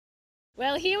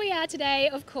Well, here we are today,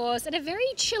 of course, at a very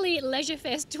chilly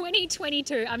Leisurefest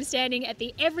 2022. I'm standing at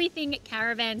the Everything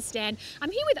Caravan stand.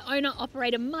 I'm here with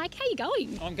owner-operator Mike. How are you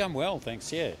going? I'm going well,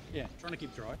 thanks. Yeah. Trying to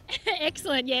keep dry.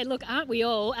 Excellent. Yeah, look, aren't we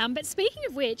all? But speaking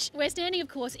of which, we're standing, of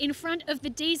course, in front of the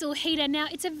diesel heater. Now,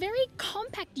 it's a very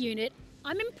compact unit.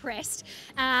 I'm impressed.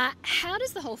 How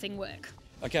does the whole thing work?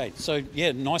 Okay, so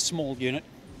yeah, nice small unit,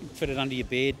 fit it under your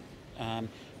bed.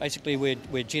 Basically,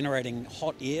 we're generating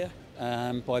hot air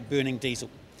by burning diesel.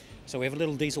 So we have a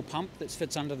little diesel pump that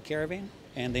fits under the caravan,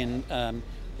 and then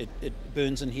it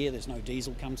burns in here. There's no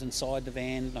diesel comes inside the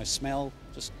van, no smell,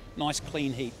 just nice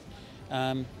clean heat.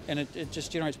 And it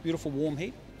just generates beautiful warm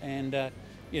heat, and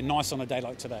yeah, nice on a day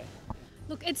like today.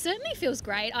 Look, it certainly feels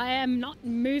great. I am not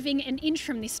moving an inch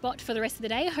from this spot for the rest of the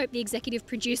day. I hope the executive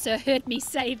producer heard me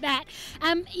say that.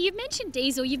 You've mentioned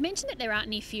diesel. You've mentioned that there aren't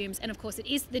any fumes. And, of course, it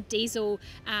is the diesel,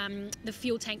 the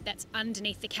fuel tank that's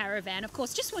underneath the caravan. Of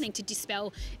course, just wanting to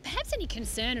dispel perhaps any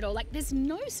concern at all. Like, there's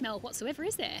no smell whatsoever,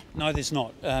 is there? No, there's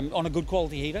not. On a good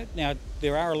quality heater. Now,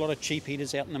 there are a lot of cheap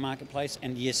heaters out in the marketplace,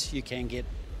 and yes, you can get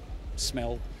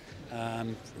smell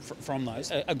from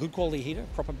those. A good quality heater,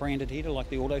 proper branded heater like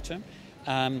the Autoterm,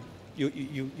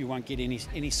 you won't get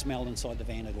any smell inside the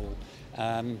van at all.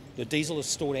 The diesel is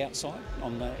stored outside,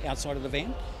 on the outside of the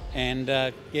van, and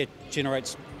yeah,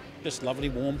 generates just lovely,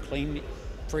 warm, clean,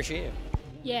 fresh air.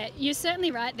 Yeah, you're certainly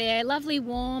right there. Lovely,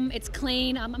 warm, it's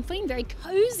clean. I'm feeling very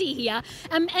cosy here.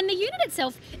 And the unit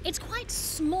itself, it's quite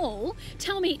small.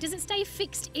 Tell me, does it stay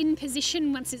fixed in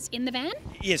position once it's in the van?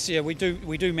 Yes, yeah, we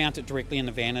do mount it directly in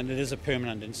the van, and it is a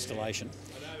permanent installation.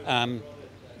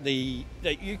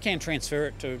 You can transfer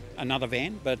it to another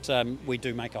van, but we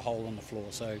do make a hole in the floor.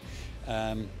 So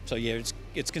yeah,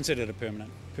 it's considered a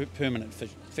permanent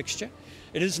fixture.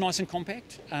 It is nice and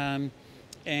compact.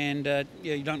 And yeah,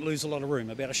 you don't lose a lot of room,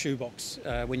 about a shoebox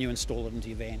when you install it into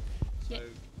your van. So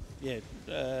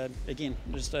yeah, again,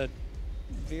 just a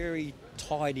very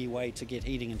tidy way to get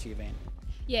heating into your van.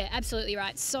 Yeah, absolutely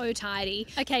right. So tidy.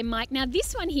 Okay, Mike, now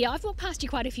this one here, I've walked past you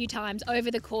quite a few times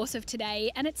over the course of today,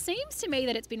 and it seems to me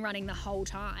that it's been running the whole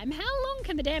time. How long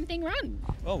can the damn thing run?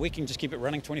 Well, we can just keep it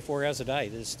running 24 hours a day.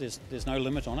 There's no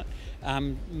limit on it.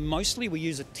 Mostly we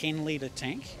use a 10-litre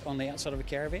tank on the outside of a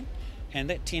caravan, and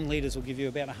that 10 litres will give you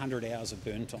about 100 hours of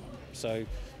burn time. So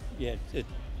yeah, it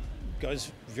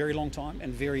goes very long time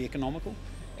and very economical.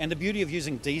 And the beauty of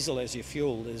using diesel as your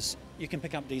fuel is you can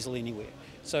pick up diesel anywhere.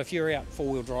 So if you're out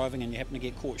four-wheel driving and you happen to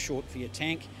get caught short for your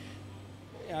tank,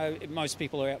 most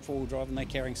people are out four-wheel driving, they're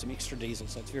carrying some extra diesel,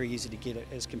 so it's very easy to get it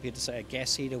as compared to, say, a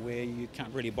gas heater where you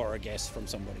can't really borrow gas from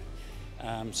somebody.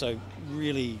 So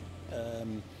really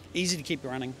easy to keep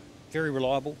running, very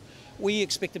reliable. We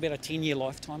expect about a 10-year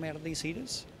lifetime out of these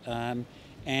heaters.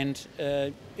 And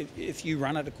if you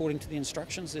run it according to the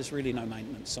instructions, there's really no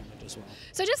maintenance on it as well.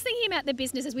 So just thinking about the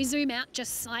business as we zoom out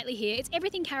just slightly here, it's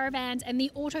Everything Caravans and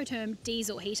the Autoterm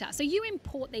diesel heater. So you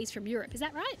import these from Europe, is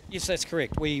that right? Yes, that's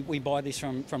correct. We buy these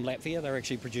from Latvia. They're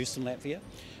actually produced in Latvia,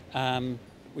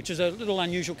 which is a little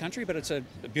unusual country, but it's a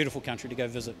beautiful country to go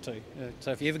visit too.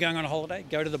 So if you're ever going on a holiday,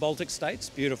 go to the Baltic states,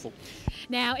 beautiful.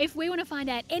 Now, if we want to find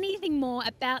out anything more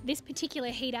about this particular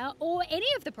heater or any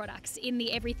of the products in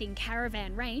the Everything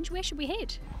Caravan range, where should we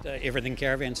head?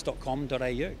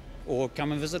 Everythingcaravans.com.au, or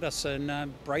come and visit us in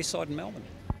Braeside in Melbourne.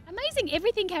 Amazing,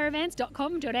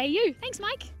 everythingcaravans.com.au. Thanks,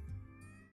 Mike.